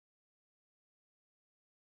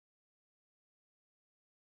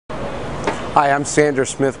Hi, I'm Sander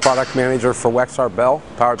Smith, Product Manager for Wexxar BEL,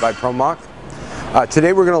 powered by ProMach.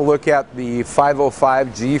 Today we're going to look at the 505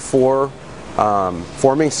 G4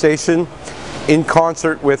 forming station in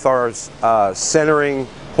concert with our centering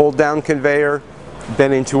hold-down conveyor,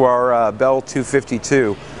 then into our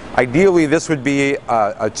BEL252. Ideally, this would be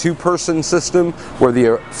a two-person system where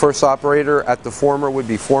the first operator at the former would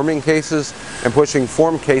be forming cases and pushing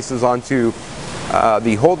form cases onto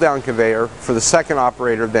the hold-down conveyor for the second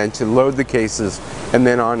operator then to load the cases and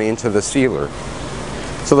then on into the sealer.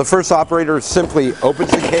 So the first operator simply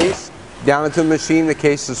opens the case, down into the machine, the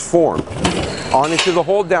case is formed. On into the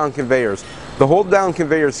hold-down conveyors. The hold-down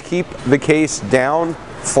conveyors keep the case down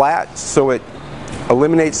flat so it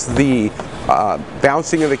eliminates the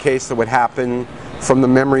bouncing of the case that would happen from the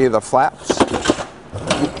memory of the flaps.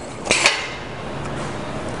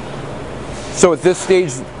 So at this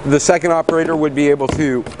stage, the second operator would be able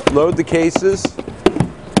to load the cases,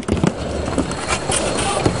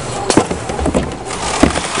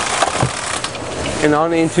 and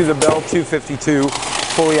on into the BEL252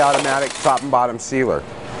 fully automatic top and bottom sealer.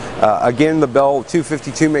 Again, the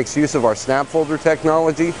BEL252 makes use of our snap folder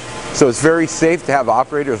technology, so it's very safe to have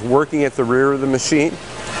operators working at the rear of the machine.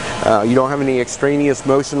 You don't have any extraneous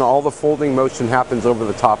motion. All the folding motion happens over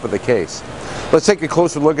the top of the case. Let's take a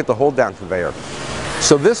closer look at the hold-down conveyor.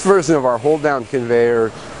 So this version of our hold-down conveyor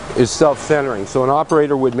is self-centering, so an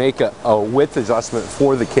operator would make a width adjustment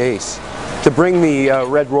for the case to bring the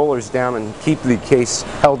red rollers down and keep the case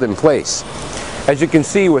held in place. As you can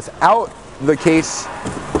see, without the case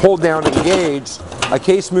hold down engaged, a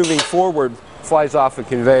case moving forward flies off a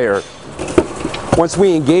conveyor. Once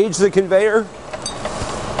we engage the conveyor,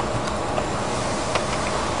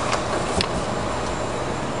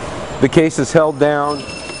 the case is held down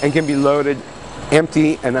and can be loaded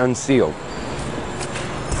empty and unsealed.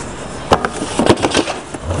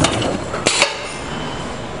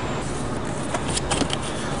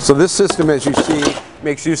 So this system, as you see,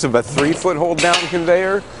 makes use of a 3-foot hold-down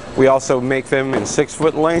conveyor. We also make them in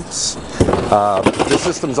 6-foot lengths. The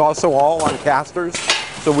system's also all on casters,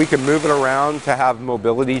 so we can move it around to have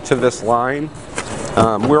mobility to this line.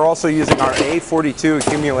 We're also using our A42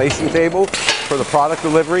 accumulation table for the product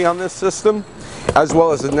delivery on this system, as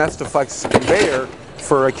well as a Nestaflex conveyor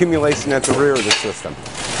for accumulation at the rear of the system.